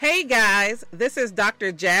Hey guys, this is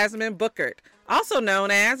Dr. Jasmine Bookert, also known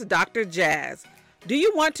as Dr. Jazz. Do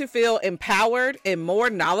you want to feel empowered and more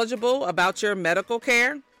knowledgeable about your medical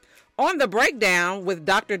care? On The Breakdown with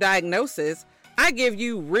Dr. Diagnosis, I give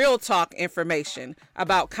you real talk information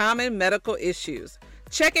about common medical issues.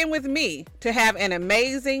 Check in with me to have an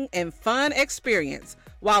amazing and fun experience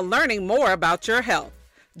while learning more about your health.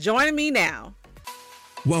 Join me now.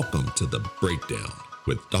 Welcome to The Breakdown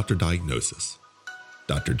with Dr. Diagnosis.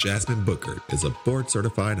 Dr. Jasmine Bookert is a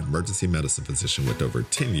board-certified emergency medicine physician with over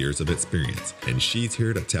 10 years of experience, and she's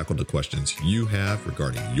here to tackle the questions you have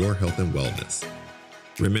regarding your health and wellness.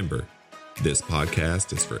 Remember, this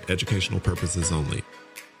podcast is for educational purposes only.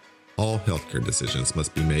 All healthcare decisions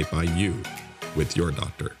must be made by you with your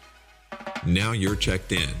doctor. Now you're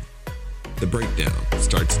checked in. The Breakdown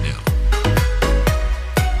starts now.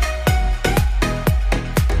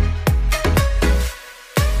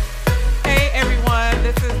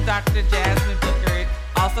 This is Dr. Jasmine Bookert,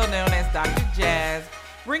 also known as Dr. Jazz,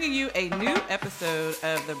 bringing you a new episode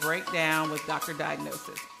of The Breakdown with Dr.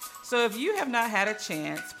 Diagnosis. So if you have not had a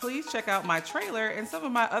chance, please check out my trailer and some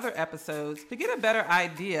of my other episodes to get a better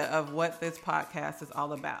idea of what this podcast is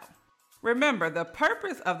all about. Remember, the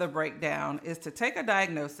purpose of The Breakdown is to take a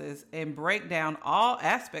diagnosis and break down all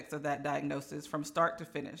aspects of that diagnosis from start to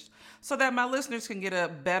finish so that my listeners can get a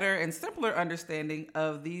better and simpler understanding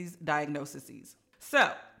of these diagnoses.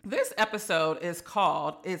 So, this episode is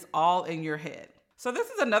called It's All in Your Head. So this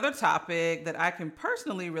is another topic that I can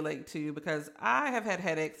personally relate to because I have had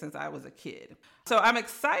headaches since I was a kid. So I'm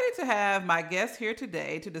excited to have my guest here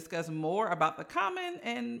today to discuss more about the common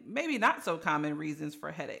and maybe not so common reasons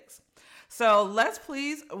for headaches. So let's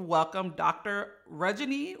please welcome Dr.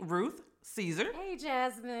 Rajani Ruth Caesar. Hey,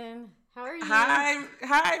 Jasmine. How are you?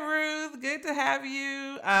 Hi, Ruth. Good to have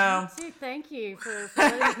you. Thank you for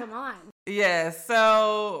letting me come on. Yes,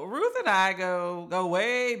 so Ruth and I go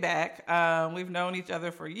way back. We've known each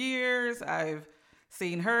other for years. I've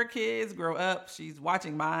seen her kids grow up. She's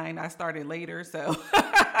watching mine. I started later, so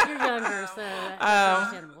you're younger, so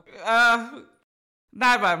that's understandable.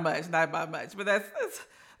 Not by much, but that's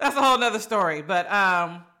a whole nother story. But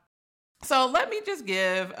so let me just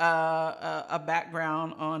give a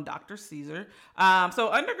background on Dr. Caesar. So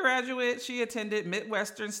undergraduate, she attended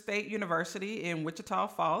Midwestern State University in Wichita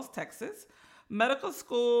Falls, Texas. Medical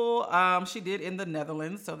school, she did in the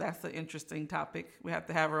Netherlands, so that's an interesting topic. We have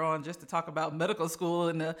to have her on just to talk about medical school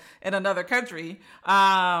in another country.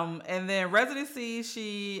 And then residency,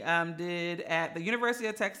 she did at the University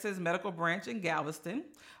of Texas Medical Branch in Galveston.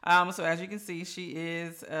 So as you can see, she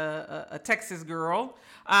is a Texas girl.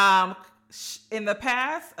 In the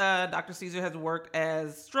past, Dr. Caesar has worked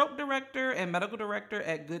as stroke director and medical director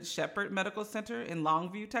at Good Shepherd Medical Center in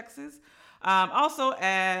Longview, Texas. Also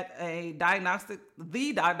at the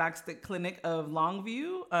diagnostic clinic of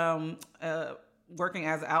Longview, working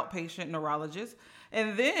as an outpatient neurologist.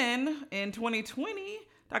 And then in 2020,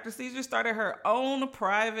 Dr. Caesar started her own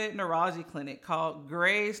private neurology clinic called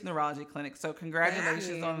Grace Neurology Clinic. So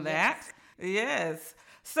congratulations on that. Yes.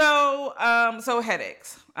 So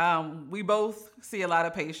headaches. We both see a lot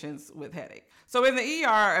of patients with headache. So in the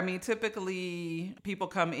ER, typically people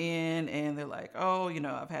come in and they're like, oh,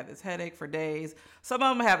 I've had this headache for days. Some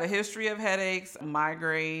of them have a history of headaches,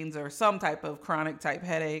 migraines, or some type of chronic type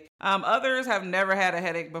headache. Others have never had a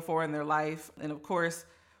headache before in their life. And of course,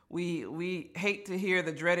 we hate to hear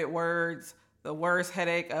the dreaded words, the worst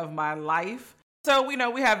headache of my life. So we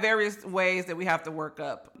have various ways that we have to work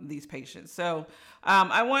up these patients. So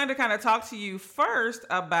I wanted to kind of talk to you first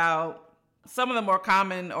about some of the more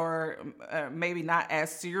common or maybe not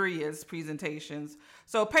as serious presentations.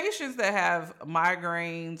 So patients that have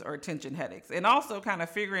migraines or tension headaches, and also kind of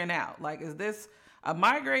figuring out, like, is this a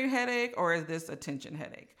migraine headache or is this a tension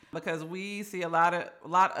headache? Because we see a lot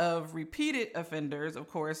of repeated offenders, of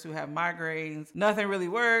course, who have migraines. Nothing really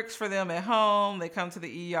works for them at home. They come to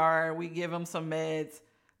the ER. We give them some meds.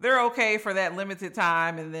 They're okay for that limited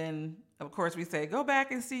time. And then, of course, we say, go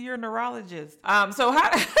back and see your neurologist.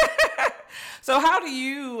 So how do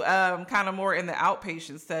you kind of more in the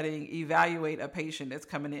outpatient setting evaluate a patient that's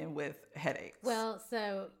coming in with headaches? Well,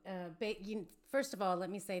 so first of all, let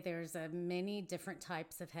me say there's many different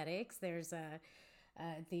types of headaches. There's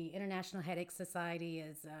the International Headache Society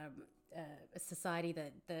is a society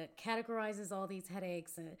that categorizes all these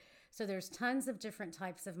headaches. So there's tons of different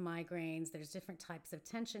types of migraines. There's different types of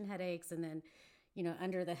tension headaches. And then,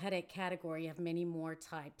 under the headache category, you have many more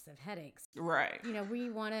types of headaches. Right. We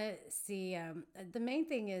want to see, the main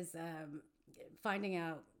thing is finding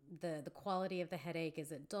out the quality of the headache.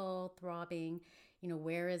 Is it dull, throbbing?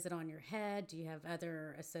 Where is it on your head? Do you have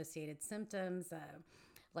other associated symptoms?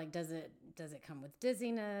 Like, does it come with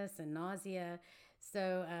dizziness and nausea?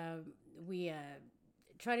 So we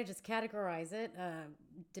try to just categorize it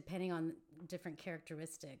depending on different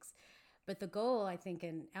characteristics. But the goal, I think,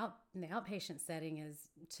 in the outpatient setting is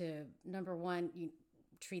to, number one, you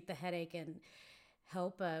treat the headache and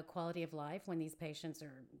help quality of life when these patients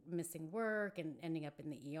are missing work and ending up in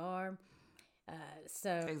the ER.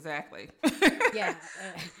 So Exactly. yeah,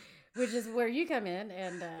 which is where you come in,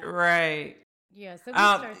 and Right. yeah, so we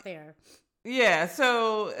start there. Yeah.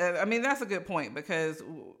 So, I mean, that's a good point because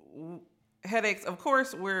headaches, of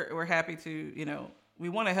course, we're happy to, we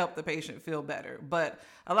want to help the patient feel better. But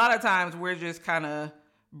a lot of times we're just kind of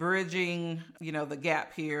bridging, the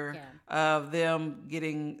gap here of them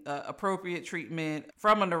getting appropriate treatment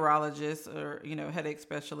from a neurologist or, headache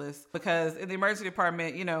specialist. Because in the emergency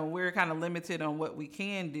department, we're kind of limited on what we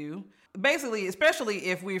can do. Basically, especially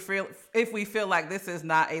if we feel like this is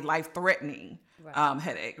not a life-threatening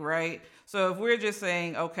headache, right? So if we're just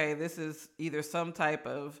saying, okay, this is either some type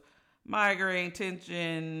of migraine,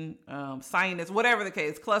 tension, sinus, whatever the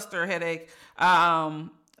case, cluster headache,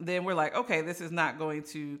 then we're like, okay, this is not going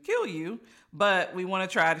to kill you, but we want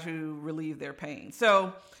to try to relieve their pain.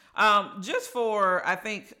 So I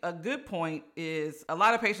think a good point is a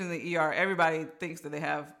lot of patients in the ER, everybody thinks that they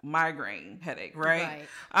have migraine headache, right?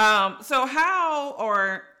 So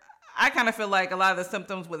I kind of feel like a lot of the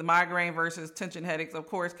symptoms with migraine versus tension headaches, of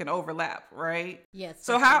course, can overlap, right? Yes.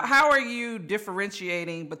 So how are you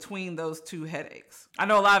differentiating between those two headaches? I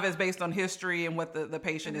know a lot of it's based on history and what the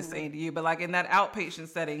patient is saying to you, but like in that outpatient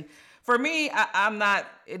setting, for me,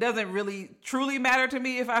 it doesn't really truly matter to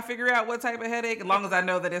me if I figure out what type of headache, as long as I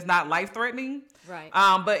know that it's not life-threatening. Right.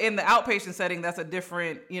 But in the outpatient setting, that's a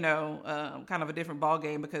different, kind of a different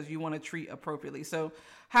ballgame because you want to treat appropriately. So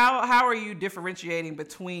how are you differentiating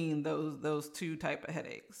between those two type of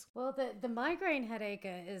headaches? Well, the migraine headache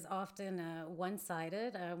is often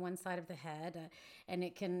one-sided, one side of the head, and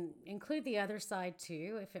it can include the other side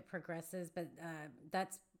too if it progresses, but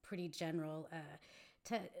that's pretty general.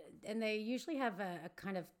 And they usually have a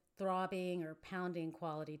kind of throbbing or pounding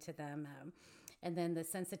quality to them. And then the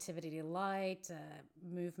sensitivity to light,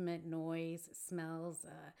 movement, noise, smells.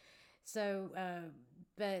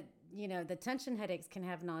 But, the tension headaches can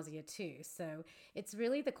have nausea too. So it's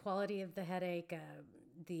really the quality of the headache,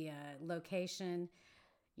 the location,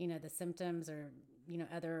 the symptoms or,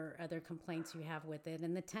 other complaints you have with it.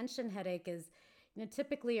 And the tension headache is,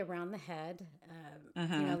 typically around the head,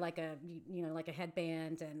 like a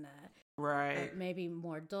headband and maybe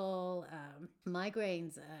more dull.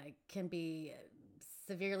 Migraines can be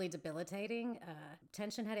severely debilitating.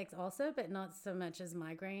 Tension headaches also, but not so much as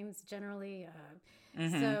migraines generally.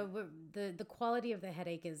 So the quality of the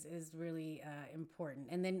headache is really important.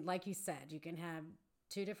 And then, like you said, you can have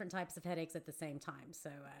two different types of headaches at the same time. So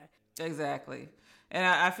exactly. And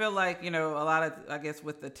I feel like, a lot of, I guess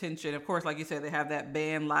with the tension, of course, like you said, they have that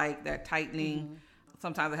band-like, that tightening.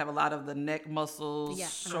 Sometimes they have a lot of the neck muscles,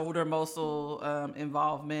 shoulder muscle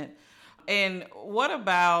involvement. And what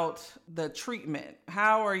about the treatment?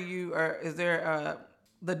 How are you, or is there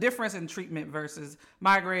the difference in treatment versus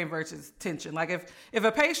migraine versus tension? Like if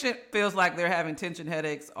a patient feels like they're having tension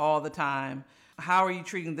headaches all the time, how are you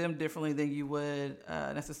treating them differently than you would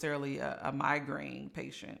necessarily a migraine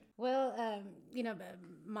patient? Well,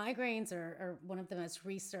 migraines are one of the most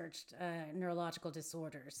researched neurological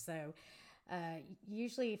disorders. So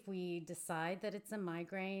usually if we decide that it's a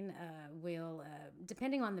migraine, we'll,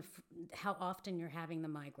 depending on how often you're having the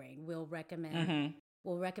migraine, we'll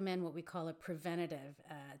recommend what we call a preventative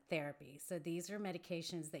therapy. So these are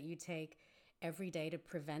medications that you take every day to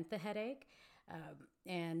prevent the headache.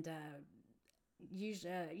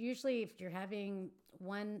 Usually if you're having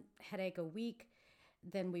one headache a week,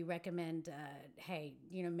 then we recommend,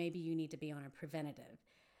 maybe you need to be on a preventative.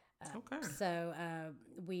 So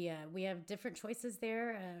we have different choices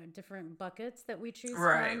there, different buckets that we choose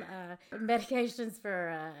from. Medications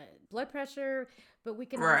for blood pressure, but we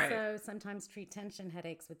can also sometimes treat tension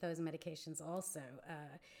headaches with those medications also.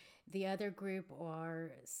 The other group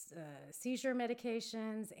are seizure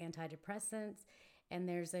medications, antidepressants. And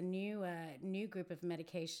there's a new group of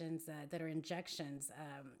medications that are injections,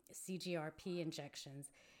 CGRP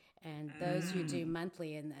injections, and those you do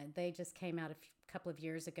monthly. And they just came out a couple of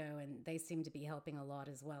years ago, and they seem to be helping a lot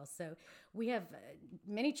as well. So we have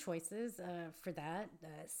many choices for that.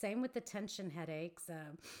 Same with the tension headaches.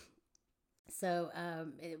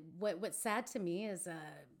 What's sad to me is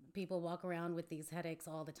people walk around with these headaches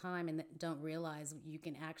all the time and don't realize you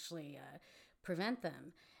can actually prevent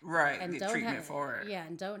them. And get treatment for it. Yeah,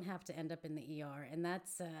 and don't have to end up in the ER. And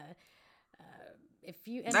that's if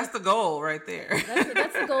you end that's up, the goal right there.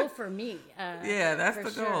 that's the goal for me. Yeah, that's for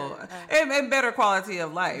the sure. goal. And better quality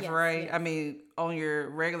of life, Yes, right? yes. I mean, on your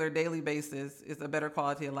regular daily basis, it's a better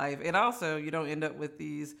quality of life. And also, you don't end up with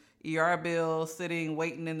these ER bills sitting,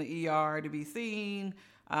 waiting in the ER to be seen.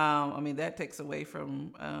 I mean, that takes away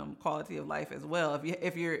from quality of life as well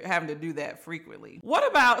if you're having to do that frequently. What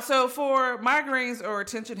about, so for migraines or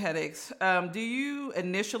tension headaches, do you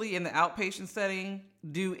initially in the outpatient setting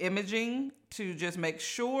do imaging to just make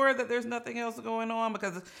sure that there's nothing else going on?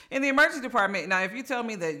 Because in the emergency department, now if you tell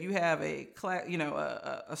me that you have a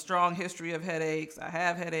strong history of headaches, I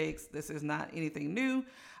have headaches, this is not anything new,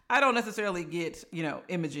 I don't necessarily get,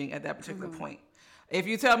 imaging at that particular point. If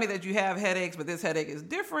you tell me that you have headaches, but this headache is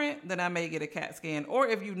different, then I may get a CAT scan. Or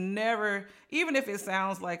if you never, even if it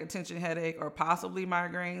sounds like a tension headache or possibly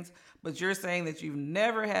migraines, but you're saying that you've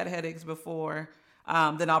never had headaches before,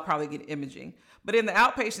 then I'll probably get imaging. But in the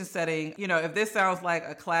outpatient setting, if this sounds like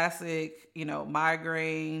a classic,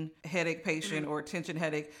 migraine headache patient or tension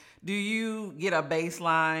headache, do you get a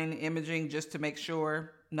baseline imaging just to make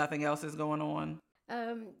sure nothing else is going on?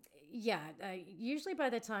 Yeah, usually by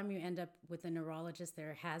the time you end up with a neurologist,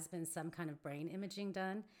 there has been some kind of brain imaging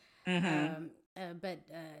done. But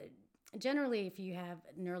generally, if you have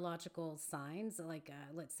neurological signs, like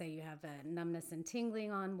let's say you have numbness and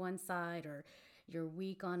tingling on one side, or you're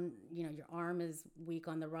weak on, your arm is weak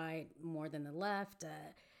on the right more than the left,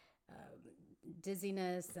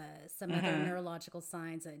 dizziness, some other neurological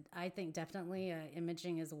signs, I think definitely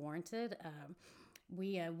imaging is warranted.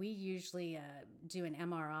 We usually do an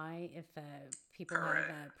MRI if people have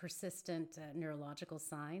persistent neurological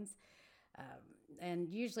signs. And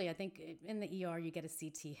usually I think in the ER you get a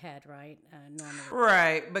CT head, right? Normally.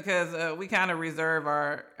 Right, because we kind of reserve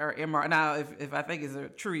our MRI. Now, if I think it's a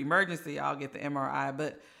true emergency, I'll get the MRI.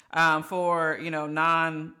 But for,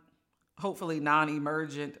 hopefully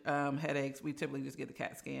non-emergent headaches, we typically just get the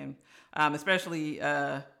CAT scan, especially...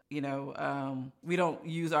 we don't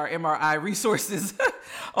use our MRI resources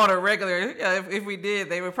on a regular. If we did,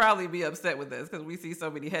 they would probably be upset with us because we see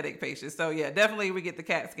so many headache patients. So yeah, definitely we get the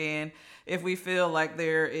CAT scan if we feel like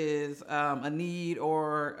there is a need,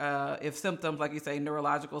 or if symptoms, like you say,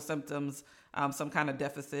 neurological symptoms, some kind of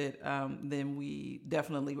deficit, then we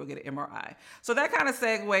definitely will get an MRI. So that kind of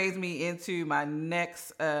segues me into my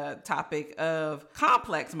next topic of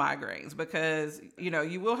complex migraines, because,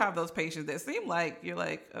 you will have those patients that seem like you're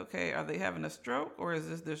like, okay, are they having a stroke, or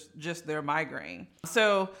is this just their migraine?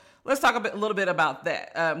 So let's talk a little bit about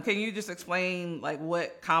that. Can you just explain like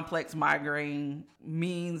what complex migraine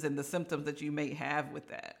means and the symptoms that you may have with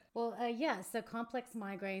that? Well, yeah. So complex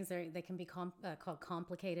migraines, they can be called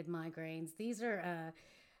complicated migraines. These are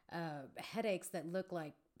headaches that look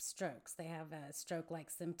like strokes. They have stroke-like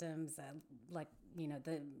symptoms, like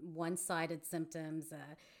the one-sided symptoms,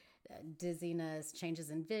 dizziness,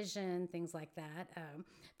 changes in vision, things like that.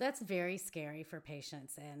 That's very scary for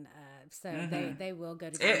patients, and so they will go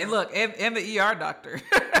to. And the ER doctor.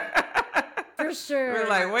 For sure. We're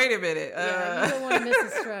like, wait a minute. Yeah, you don't want to miss a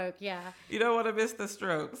stroke. Yeah. You don't want to miss the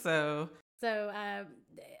stroke. So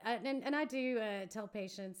I do tell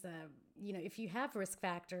patients, if you have risk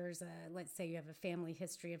factors, let's say you have a family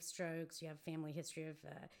history of strokes, you have a family history of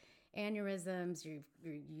aneurysms, you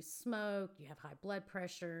smoke, you have high blood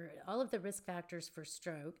pressure, all of the risk factors for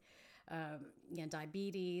stroke,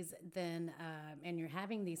 diabetes, then and you're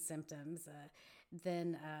having these symptoms,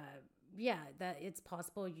 then that it's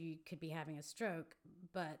possible you could be having a stroke.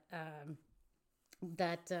 But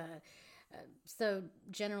so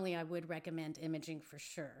generally I would recommend imaging for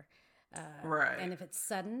sure. Right. And if it's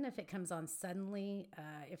sudden, if it comes on suddenly,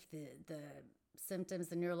 if the symptoms,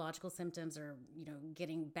 the neurological symptoms are,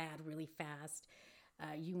 getting bad really fast,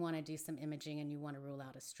 you want to do some imaging and you want to rule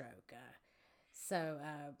out a stroke. So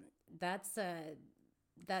that's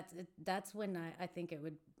when I think it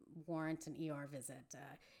would warrant an ER visit.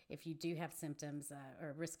 If you do have symptoms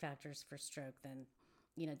or risk factors for stroke, then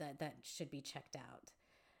that should be checked out.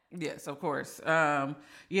 Yes, of course. I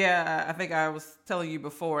think I was telling you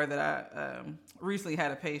before that I recently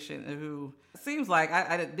had a patient who seems like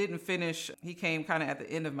I didn't finish. He came kind of at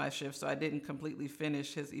the end of my shift, so I didn't completely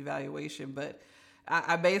finish his evaluation, but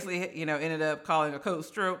I basically, ended up calling a code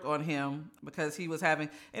stroke on him because he was having,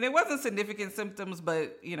 and it wasn't significant symptoms,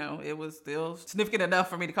 but, it was still significant enough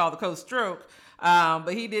for me to call the code stroke.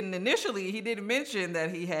 But he didn't mention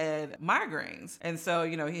that he had migraines. And so,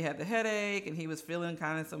 he had the headache and he was feeling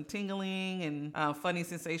kind of some tingling and funny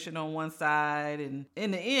sensation on one side. And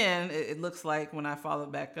in the end, it looks like when I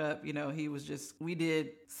followed back up, we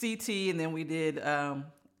did CT and then we did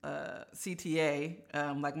CTA,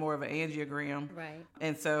 like more of an angiogram. Right.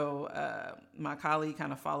 And so my colleague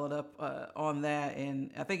kind of followed up on that.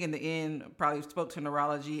 And I think in the end, probably spoke to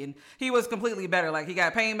neurology, and he was completely better. Like, he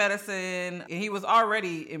got pain medicine and he was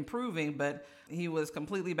already improving, but he was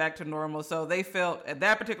completely back to normal. So they felt at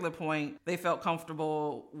that particular point, they felt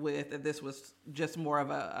comfortable with that this was just more of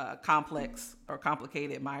a complex or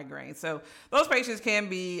complicated migraine. So those patients can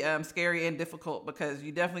be scary and difficult, because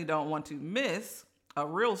you definitely don't want to miss a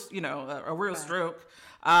real, a real stroke.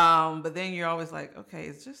 But then you're always like, okay,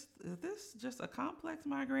 is this just a complex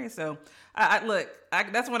migraine? So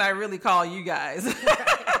that's when I really call you guys.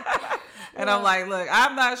 And I'm like, look,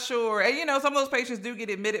 I'm not sure. And, some of those patients do get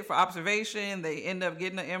admitted for observation. They end up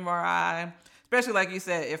getting an MRI, especially like you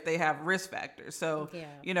said, if they have risk factors. So,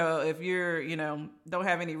 if you're, don't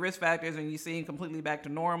have any risk factors and you seem completely back to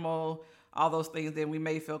normal, all those things, then we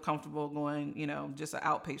may feel comfortable going, just an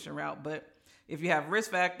outpatient route. But if you have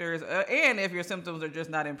risk factors and if your symptoms are just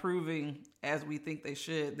not improving as we think they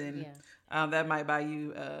should, then that might buy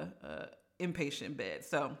you inpatient bed.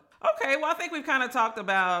 So, okay, well, I think we've kind of talked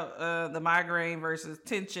about the migraine versus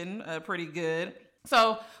tension pretty good.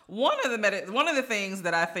 So one of the things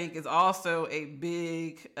that I think is also a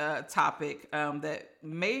big topic that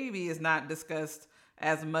maybe is not discussed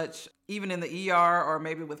as much, even in the ER or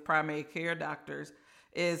maybe with primary care doctors,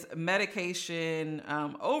 is medication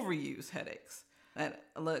overuse headaches. And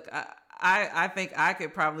look, I think I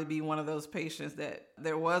could probably be one of those patients that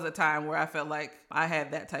there was a time where I felt like I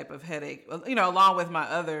had that type of headache, along with my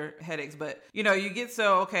other headaches. But, you get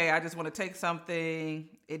okay, I just want to take something.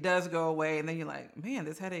 It does go away. And then you're like, man,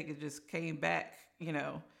 this headache just came back,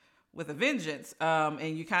 with a vengeance.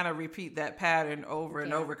 And you kind of repeat that pattern over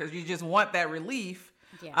and over because you just want that relief.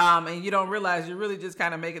 Yeah. And you don't realize you're really just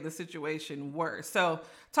kind of making the situation worse. So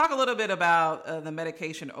talk a little bit about the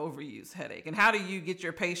medication overuse headache, and how do you get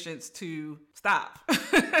your patients to stop?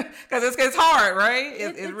 Because it's hard, right?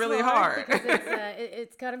 It's really hard.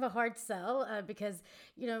 It's kind of a hard sell because,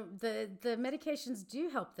 the medications do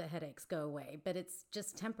help the headaches go away, but it's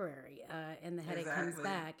just temporary and the headache comes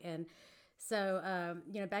back. And so,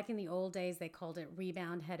 back in the old days, they called it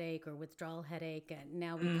rebound headache or withdrawal headache. And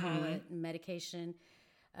now we call it medication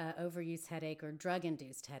overuse headache or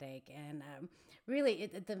drug-induced headache. And really,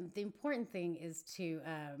 the important thing is to,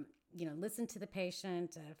 listen to the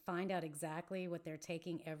patient, find out exactly what they're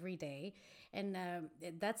taking every day. And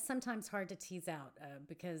that's sometimes hard to tease out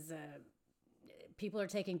because people are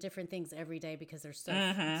taking different things every day because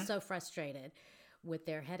they're so frustrated with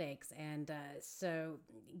their headaches. And so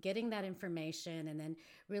getting that information and then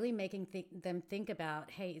really making them think about,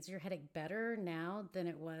 hey, is your headache better now than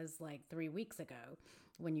it was like 3 weeks ago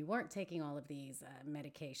when you weren't taking all of these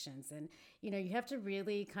medications? And, you have to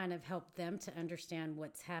really kind of help them to understand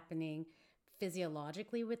what's happening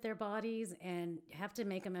physiologically with their bodies, and have to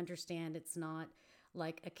make them understand it's not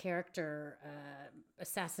like a character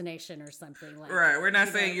assassination or something like. Right. We're not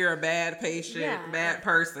saying you're a bad patient, bad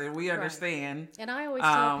person. We understand. Right. And I always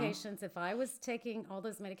tell patients, if I was taking all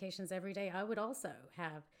those medications every day, I would also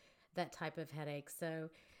have that type of headache. So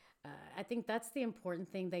I think that's the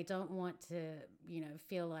important thing. They don't want to,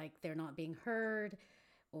 feel like they're not being heard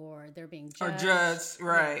or they're being judged. Or judged,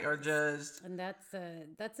 right, or judged. And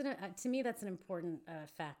to me, that's an important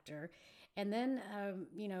factor. And then,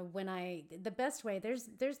 the best way,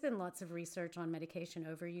 there's been lots of research on medication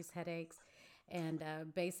overuse headaches. And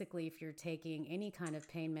basically, if you're taking any kind of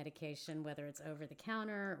pain medication, whether it's over the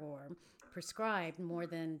counter or prescribed more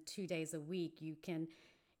than 2 days a week,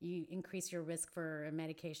 you increase your risk for a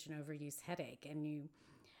medication overuse headache. And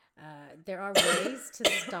there are ways to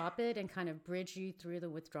stop it and kind of bridge you through the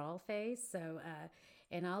withdrawal phase. So,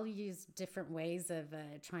 and I'll use different ways of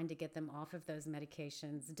trying to get them off of those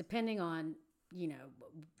medications, depending on,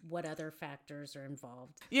 what other factors are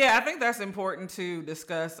involved. Yeah, I think that's important to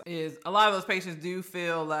discuss. Is a lot of those patients do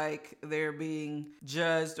feel like they're being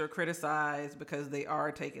judged or criticized because they are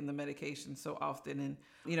taking the medication so often. And,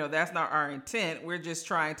 that's not our intent. We're just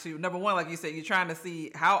trying to, number one, like you said, you're trying to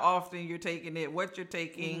see how often you're taking it, what you're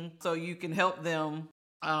taking, so you can help them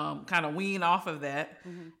kind of wean off of that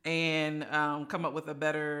and come up with a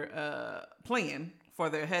better plan for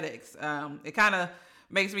their headaches. It kind of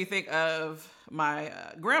makes me think of my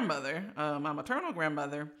grandmother, my maternal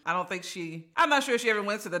grandmother. I'm not sure if she ever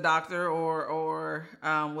went to the doctor or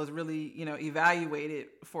was really, evaluated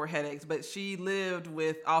for headaches, but she lived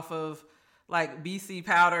off of like BC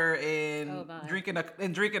powder and drinking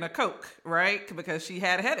a Coke, right? Because she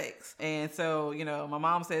had headaches. And so, my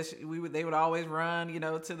mom says they would always run,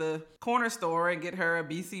 to the corner store and get her a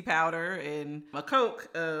BC powder and a Coke,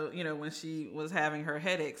 when she was having her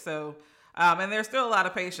headache. So, And there's still a lot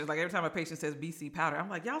of patients. Like every time a patient says BC powder, I'm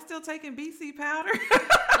like, y'all still taking BC powder?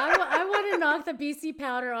 I want to knock the BC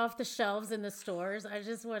powder off the shelves in the stores. I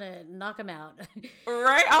just want to knock them out.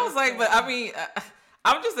 Right? I was like, but I mean,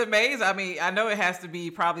 I'm just amazed. I mean, I know it has to be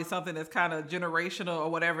probably something that's kind of generational or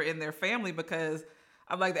whatever in their family, because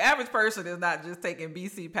I'm like, the average person is not just taking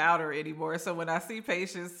BC powder anymore. So when I see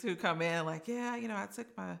patients who come in like, yeah, I took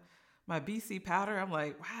my BC powder, I'm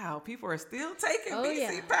like, wow, people are still taking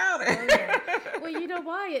BC powder. Oh, yeah. Well, you know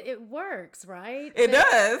why? It works, right? It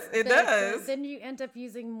does. It does. Then you end up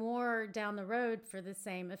using more down the road for the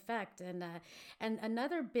same effect. And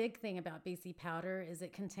another big thing about BC powder is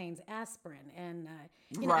it contains aspirin. And,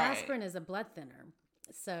 aspirin is a blood thinner.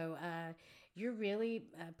 So you're really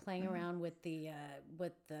playing around with the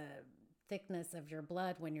thickness of your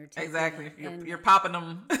blood when you're taking exactly it. You're popping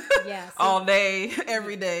them all day,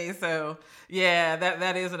 every day. So yeah,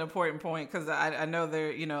 that is an important point, because I know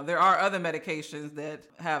there are other medications that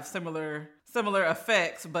have similar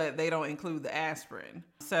effects, but they don't include the aspirin.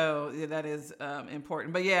 So yeah, that is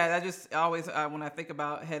important. But yeah, I just always when I think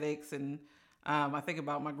about headaches, and I think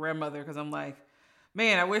about my grandmother, because I'm like,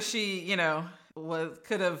 man, I wish she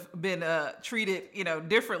could have been treated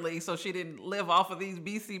differently, so she didn't live off of these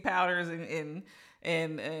BC powders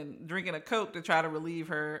and drinking a Coke to try to relieve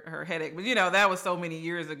her headache. But that was so many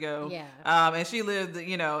years ago. Yeah. And she lived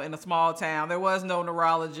in a small town. There was no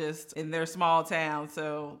neurologist in their small town,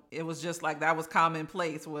 so it was just like that was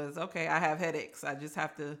commonplace. Was okay, I have headaches, I just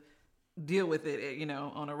have to deal with it,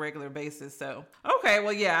 on a regular basis. So, okay,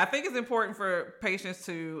 well, yeah, I think it's important for patients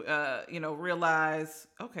to, realize,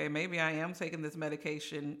 okay, maybe I am taking this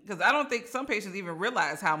medication, because I don't think some patients even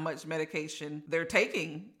realize how much medication they're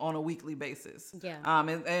taking on a weekly basis. Yeah.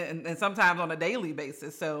 And sometimes on a daily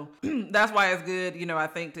basis. So that's why it's good, I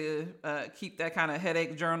think, to keep that kind of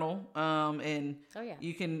headache journal. And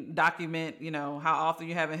you can document, how often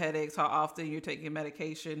you're having headaches, how often you're taking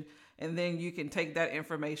medication. And then you can take that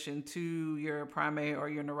information to your primary or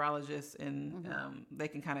your neurologist, and they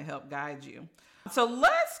can kind of help guide you. So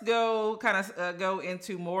let's go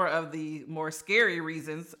into more of the more scary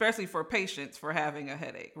reasons, especially for patients, for having a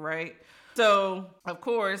headache, right? So, of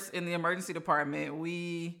course, in the emergency department,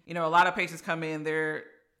 a lot of patients come in, they're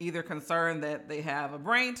either concerned that they have a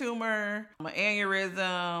brain tumor, an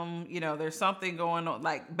aneurysm, there's something going on,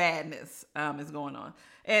 like badness is going on.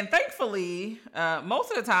 And thankfully,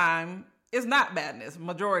 most of the time, it's not badness,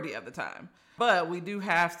 majority of the time. But we do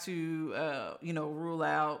have to, rule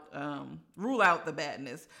out the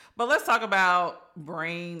badness. But let's talk about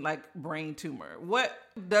brain tumor. What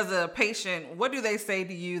do they say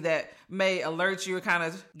to you that may alert you or kind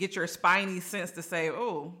of get your spidey sense to say,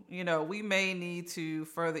 oh, we may need to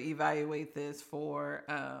further evaluate this for,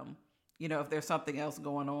 if there's something else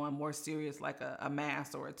going on more serious, like a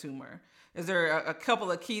mass or a tumor? Is there a couple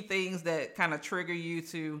of key things that kind of trigger you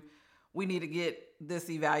to, we need to get this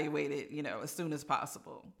evaluated, as soon as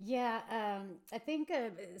possible? Yeah, I think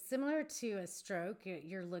similar to a stroke,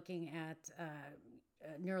 you're looking at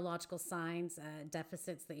neurological signs,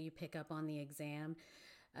 deficits that you pick up on the exam.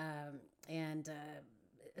 And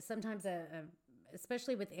sometimes,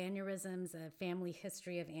 especially with aneurysms, a family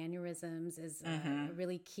history of aneurysms is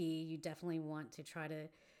really key. You definitely want to try to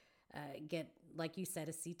get, like you said,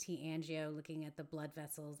 a CT angio, looking at the blood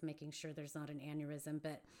vessels, making sure there's not an aneurysm.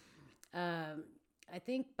 But I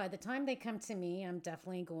think by the time they come to me, I'm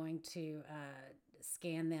definitely going to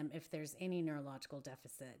scan them if there's any neurological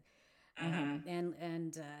deficit.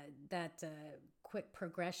 And that quick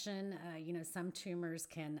progression, some tumors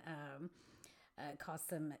can cause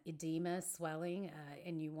some edema, swelling,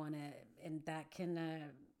 and that can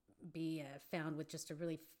be found with just a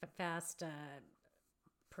really fast,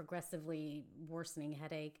 progressively worsening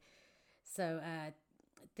headache. So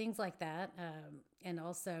things like that, and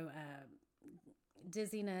also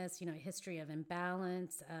dizziness, history of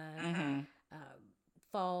imbalance,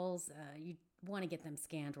 falls. You want to get them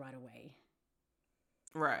scanned right away.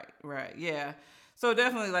 Right. Yeah. So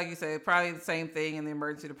definitely, like you said, probably the same thing in the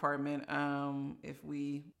emergency department. If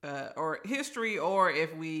we, or history, or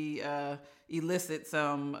if we elicit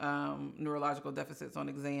some neurological deficits on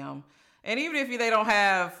exam. And even if they don't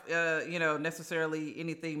have, necessarily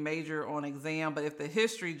anything major on exam, but if the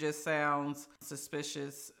history just sounds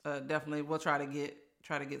suspicious, definitely we'll try to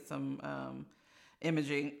get some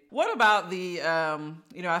imaging. What about the,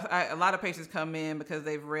 a lot of patients come in because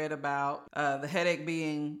they've read about the headache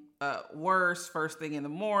being worse first thing in the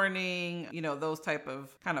morning, those type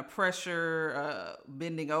of kind of pressure,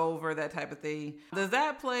 bending over, that type of thing. Does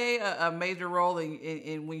that play a major role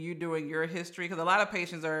in when you're doing your history? Because a lot of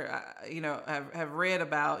patients are, have read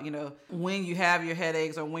about, when you have your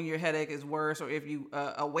headaches or when your headache is worse, or if you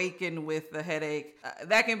awaken with the headache.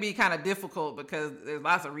 That can be kind of difficult because there's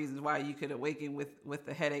lots of reasons why you could awaken with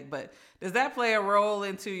the headache. But does that play a role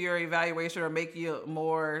into your evaluation or make you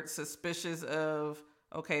more suspicious of,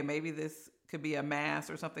 okay, maybe this could be a mass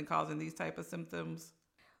or something causing these type of symptoms?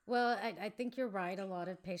 Well, I think you're right. A lot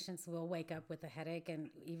of patients will wake up with a headache, and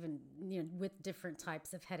even with different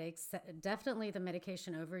types of headaches. Definitely the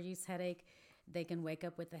medication overuse headache, they can wake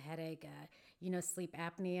up with a headache. Sleep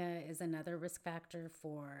apnea is another risk factor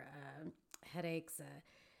for headaches.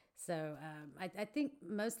 So I think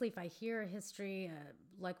mostly if I hear a history,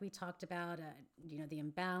 like we talked about, the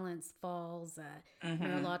imbalance, falls,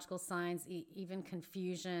 neurological signs, even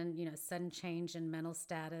confusion, sudden change in mental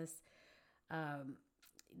status,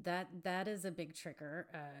 that is a big trigger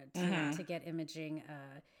to get imaging.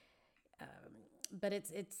 But it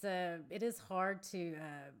is hard to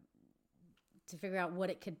figure out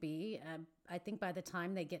what it could be. I think by the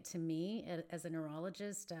time they get to me as a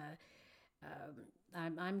neurologist,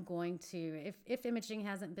 I'm going to, if imaging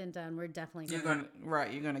hasn't been done, we're definitely you're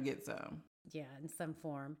going to get some. Yeah, in some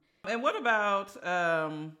form. And what about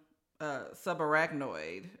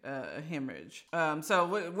subarachnoid hemorrhage?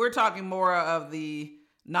 So we're talking more of the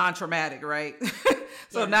non-traumatic, right?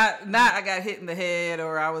 So not I got hit in the head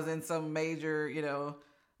or I was in some major,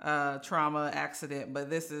 trauma accident, but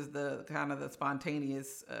this is the kind of the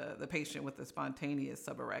spontaneous, the patient with the spontaneous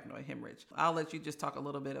subarachnoid hemorrhage. I'll let you just talk a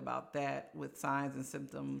little bit about that with signs and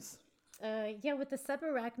symptoms. With the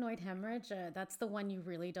subarachnoid hemorrhage, that's the one you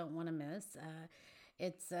really don't want to miss.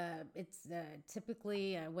 It's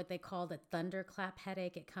typically what they call the thunderclap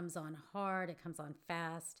headache. It comes on hard, it comes on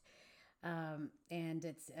fast, and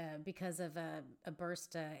it's because of a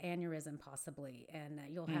burst aneurysm possibly, and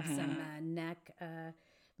you'll have some neck,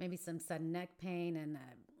 maybe some sudden neck pain and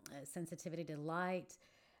sensitivity to light.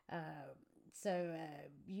 So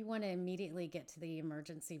you want to immediately get to the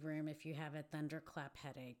emergency room if you have a thunderclap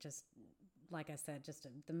headache. Just like I said, just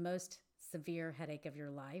the most severe headache of your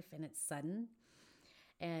life, and it's sudden.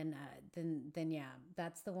 And then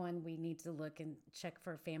that's the one we need to look and check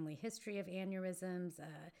for family history of aneurysms,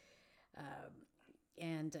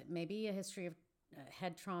 and maybe a history of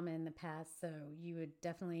head trauma in the past. So you would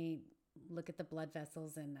definitely look at the blood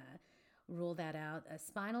vessels and rule that out. A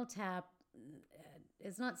spinal tap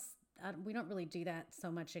is not. We don't really do that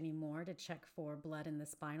so much anymore to check for blood in the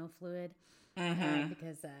spinal fluid,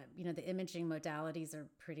 because the imaging modalities are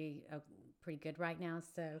pretty good right now.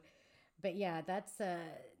 So, but yeah, that's the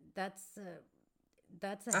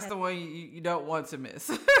one you don't want to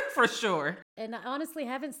miss for sure. And I honestly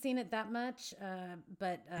haven't seen it that much,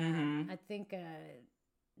 but I think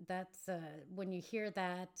that's when you hear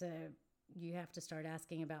that, you have to start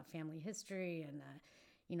asking about family history and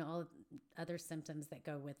all other symptoms that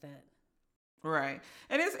go with it. Right.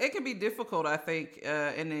 And it can be difficult, I think,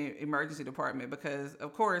 in the emergency department because,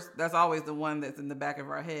 of course, that's always the one that's in the back of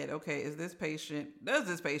our head. Okay, does this patient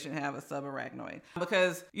have a subarachnoid?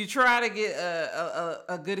 Because you try to get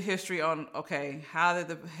a good history on, okay, how did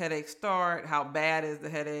the headache start? How bad is the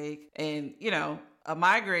headache? And, a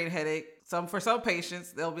migraine headache, for some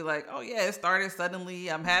patients, they'll be like, oh yeah, it started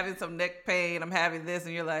suddenly. I'm having some neck pain. I'm having this.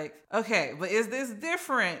 And you're like, okay, but is this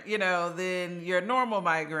different, than your normal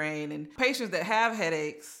migraine? And patients that have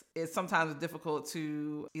headaches, it's sometimes difficult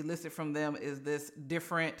to elicit from them, is this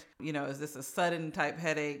different? Is this a sudden type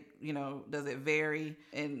headache? Does it vary?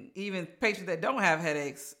 And even patients that don't have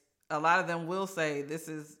headaches, a lot of them will say this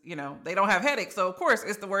is, they don't have headaches. So of course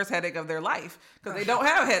it's the worst headache of their life because they don't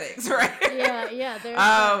have headaches, right? Yeah.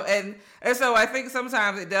 And so I think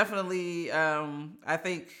sometimes it definitely, I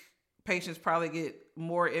think patients probably get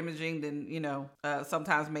more imaging than,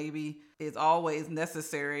 sometimes maybe is always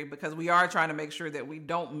necessary because we are trying to make sure that we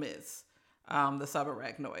don't miss the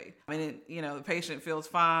subarachnoid. The patient feels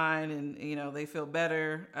fine and, they feel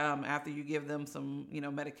better after you give them some,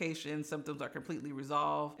 medication. Symptoms are completely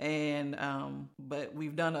resolved. And, but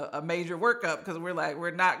we've done a major workup because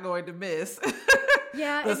we're not going to miss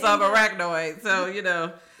the subarachnoid. So,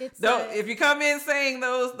 if you come in saying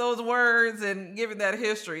those words and giving that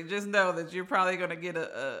history, just know that you're probably going to get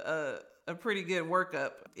a pretty good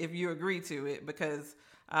workup if you agree to it because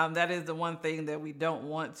that is the one thing that we don't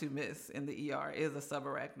want to miss in the ER is a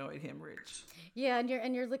subarachnoid hemorrhage. Yeah,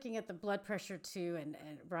 and you're looking at the blood pressure too, and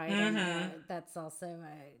right, and that's also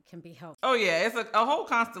can be helpful. Oh yeah, it's a whole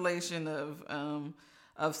constellation of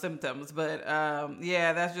of symptoms. But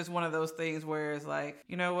yeah, that's just one of those things where it's like,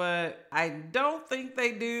 you know what? I don't think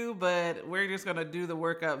they do, but we're just gonna do the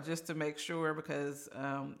workup just to make sure, because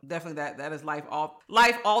definitely that is life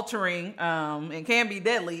altering, and can be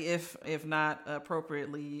deadly if not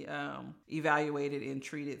appropriately evaluated and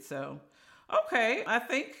treated. So. Okay, I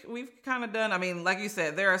think we've kind of done. I mean, like you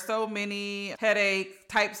said, there are so many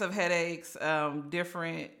types of headaches,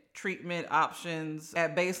 different treatment options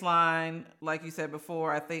at baseline. Like you said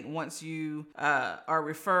before, I think once you are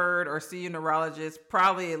referred or see a neurologist,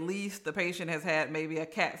 probably at least the patient has had maybe a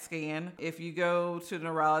CAT scan. If you go to the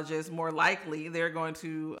neurologist, more likely they're going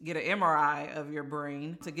to get an MRI of your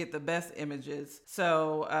brain to get the best images.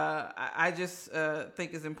 So I just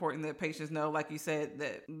think it's important that patients know, like you said,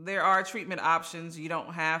 that there are treatment options. You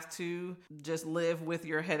don't have to just live with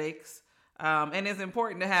your headaches. And it's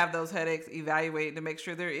important to have those headaches evaluated to make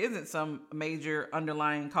sure there isn't some major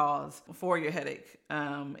underlying cause for your headache,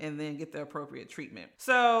 and then get the appropriate treatment.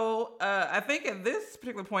 So I think at this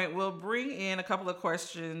particular point, we'll bring in a couple of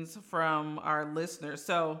questions from our listeners.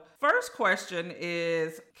 So first question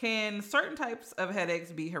is, can certain types of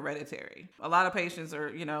headaches be hereditary? A lot of patients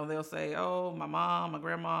are, they'll say, oh, my mom, my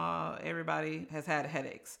grandma, everybody has had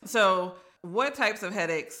headaches. So what types of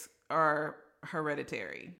headaches are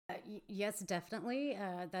hereditary? Yes, definitely.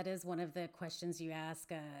 That is one of the questions you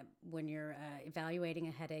ask when you're evaluating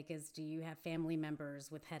a headache is, do you have family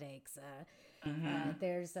members with headaches?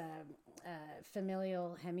 There's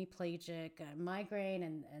familial hemiplegic migraine,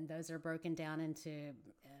 and those are broken down into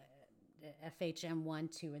FHM 1,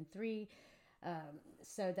 2, and 3.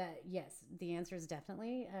 So that, yes, the answer is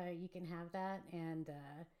definitely you can have that, and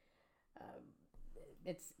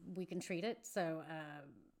we can treat it. So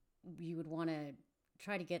you would want to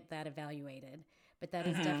try to get that evaluated. But that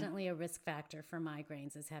is definitely a risk factor for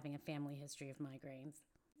migraines, is having a family history of migraines.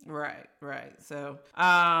 Right. So,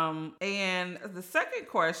 and the second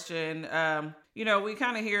question, we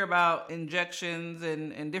kind of hear about injections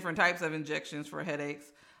and different types of injections for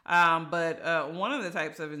headaches. But one of the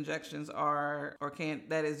types of injections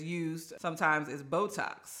that is used sometimes is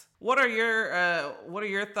Botox. What are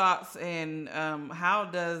your thoughts, and how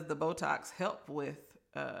does the Botox help with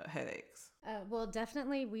headaches? Well,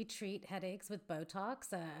 definitely we treat headaches with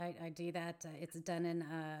Botox. I do that. It's done in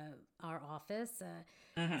our office.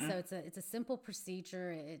 So it's a simple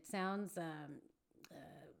procedure. It sounds,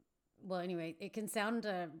 it can sound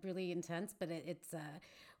really intense, but it's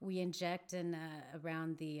we inject in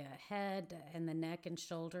around the head and the neck and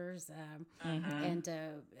shoulders, and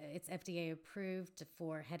it's FDA approved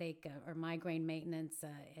for headache or migraine maintenance,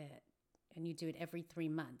 and you do it every 3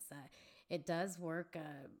 months. It does work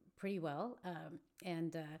pretty well,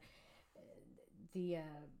 and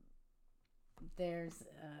there's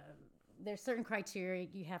certain criteria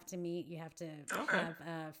you have to meet. You have to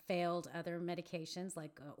have failed other medications,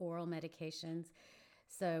 like oral medications.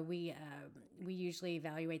 So we usually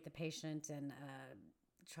evaluate the patient and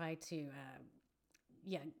try to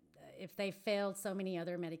if they failed so many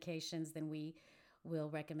other medications, then we will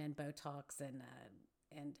recommend Botox, and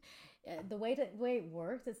the way it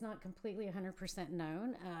works, it's not completely 100%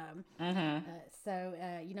 known. So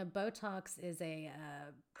Botox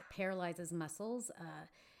paralyzes muscles.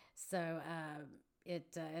 So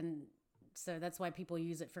that's why people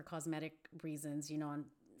use it for cosmetic reasons,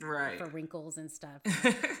 for wrinkles and stuff.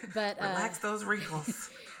 But relax those wrinkles.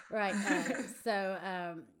 Right.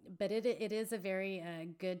 But it is a very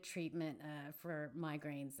good treatment for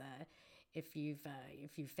migraines if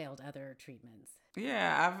you've failed other treatments.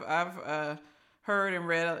 Yeah, I've heard and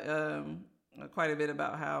read quite a bit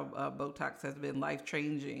about how Botox has been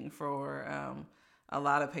life-changing for a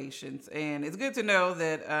lot of patients. And it's good to know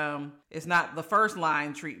that it's not the first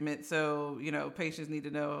line treatment. So, patients need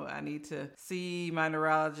to know, I need to see my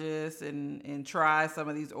neurologist and try some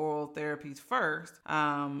of these oral therapies first.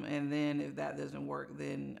 And then if that doesn't work,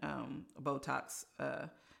 then Botox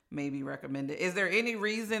may be recommended. Is there any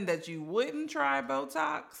reason that you wouldn't try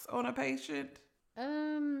Botox on a patient?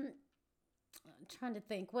 I'm trying to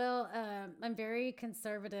think. Well, I'm very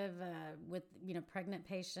conservative with pregnant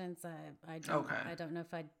patients. I don't know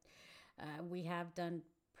if we have done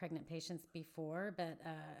pregnant patients before, but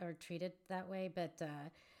or treated that way, but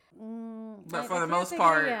for the most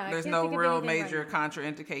part, there's no real major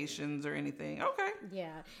contraindications or anything. Okay.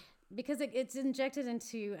 Yeah. Because it's injected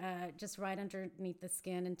into just right underneath the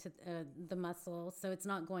skin, into the muscle, so it's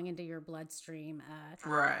not going into your bloodstream.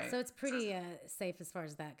 Right. So it's pretty safe as far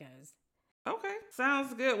as that goes. Okay,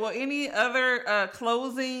 sounds good. Well, any other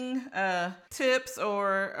closing tips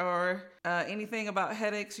or anything about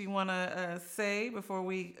headaches you want to say before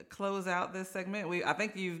we close out this segment? I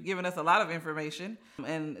think you've given us a lot of information,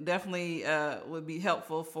 and definitely would be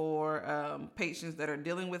helpful for patients that are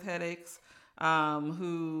dealing with headaches.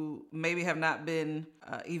 Who maybe have not been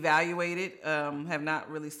evaluated, have not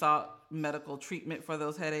really sought medical treatment for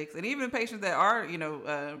those headaches, and even patients that are,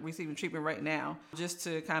 receiving treatment right now, just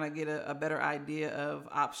to kind of get a better idea of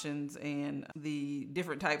options and the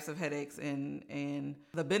different types of headaches and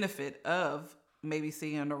the benefit of maybe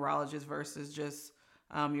seeing a neurologist versus just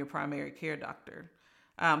your primary care doctor.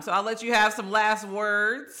 So I'll let you have some last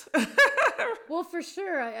words. Well, for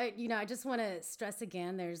sure. I just want to stress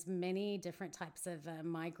again, there's many different types of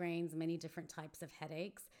migraines, many different types of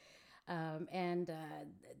headaches. And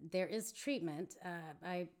there is treatment.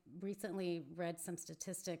 I recently read some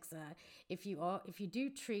statistics. If you do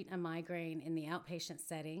treat a migraine in the outpatient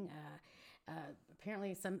setting,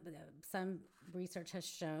 apparently some research has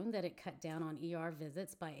shown that it cut down on ER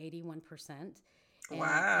visits by 81%.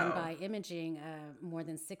 Wow. And by imaging, more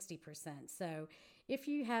than 60%. So if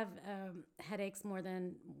you have headaches more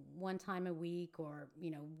than one time a week, or,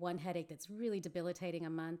 one headache that's really debilitating a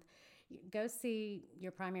month, go see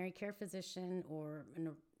your primary care physician, or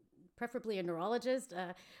preferably a neurologist,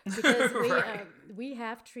 because we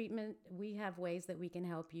have treatment. We have ways that we can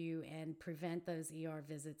help you and prevent those ER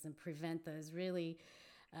visits and prevent those really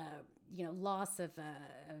loss of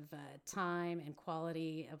time and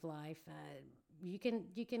quality of life. You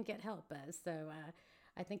can get help. So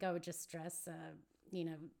I think I would just stress,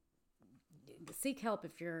 seek help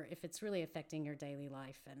if it's really affecting your daily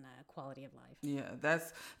life and quality of life. Yeah,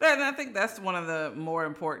 I think that's one of the more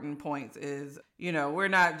important points is, we're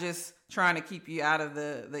not just trying to keep you out of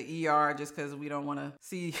the ER just because we don't want to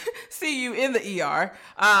see you in the ER.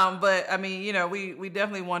 But I mean, we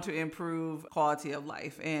definitely want to improve quality of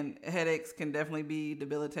life, and headaches can definitely be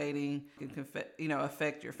debilitating. It can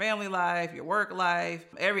affect your family life, your work life,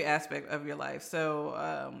 every aspect of your life.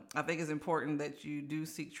 So I think it's important that you do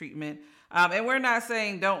seek treatment. And we're not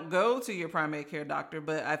saying don't go to your primary care doctor,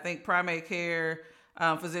 but I think primary care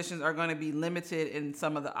physicians are going to be limited in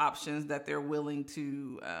some of the options that they're willing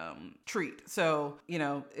to treat. So,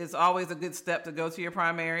 it's always a good step to go to your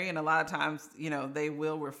primary. And a lot of times, they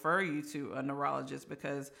will refer you to a neurologist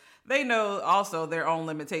because they know also their own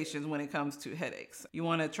limitations when it comes to headaches. You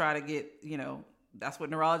want to try to get, that's what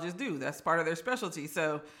neurologists do. That's part of their specialty.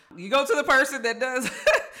 So you go to the person that does,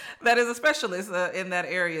 that is a specialist in that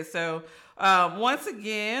area. So once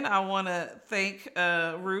again, I want to thank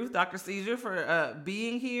Ruth, Dr. Caesar, for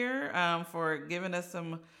being here, for giving us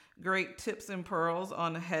some great tips and pearls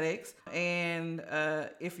on headaches. And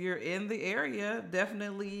if you're in the area,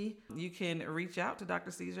 definitely you can reach out to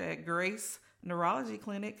Dr. Caesar at Grace Neurology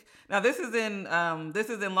Clinic. Now, this is in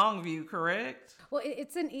Longview, correct? Well,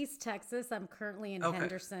 it's in East Texas. I'm currently in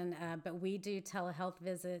Henderson, but we do telehealth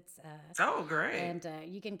visits. Oh, great. And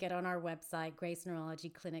you can get on our website,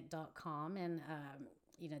 graceneurologyclinic.com, and,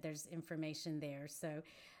 there's information there. So,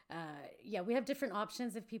 we have different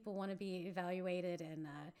options if people want to be evaluated. And,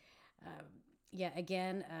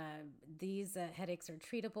 these headaches are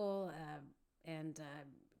treatable, and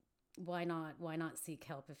why not seek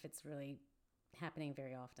help if it's really happening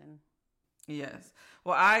very often? Yes.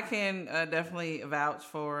 Well, I can definitely vouch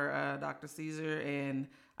for Dr. Caesar, and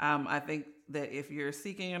I think that if you're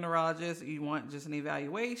seeking a neurologist, you want just an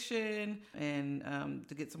evaluation and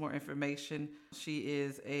to get some more information. She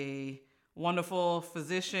is a wonderful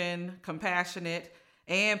physician, compassionate,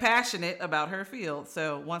 and passionate about her field.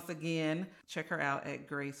 So once again, check her out at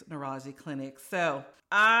Grace Neurology Clinic. So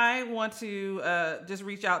I want to just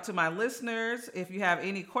reach out to my listeners. If you have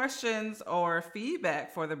any questions or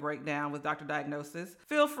feedback for the breakdown with Dr. Diagnosis,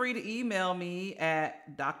 feel free to email me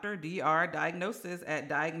at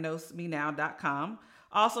drdrdiagnosis@diagnosemenow.com.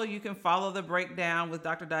 Also, you can follow The Breakdown with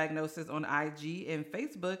Dr. Diagnosis on IG and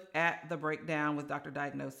Facebook at The Breakdown with Dr.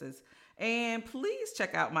 Diagnosis. And please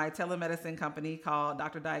check out my telemedicine company called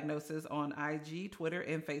Dr. Diagnosis on IG, Twitter,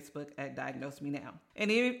 and Facebook at Diagnose Me Now.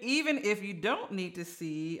 And even if you don't need to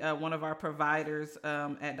see one of our providers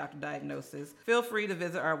at Dr. Diagnosis, feel free to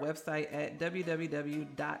visit our website at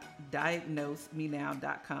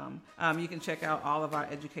www.diagnosemenow.com. You can check out all of our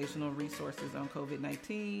educational resources on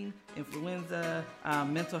COVID-19, influenza,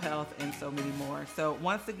 mental health, and so many more. So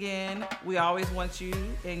once again, we always want you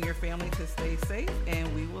and your family to stay safe,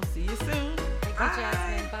 and we will see you soon. Thank you,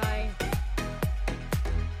 Jasmine. Bye.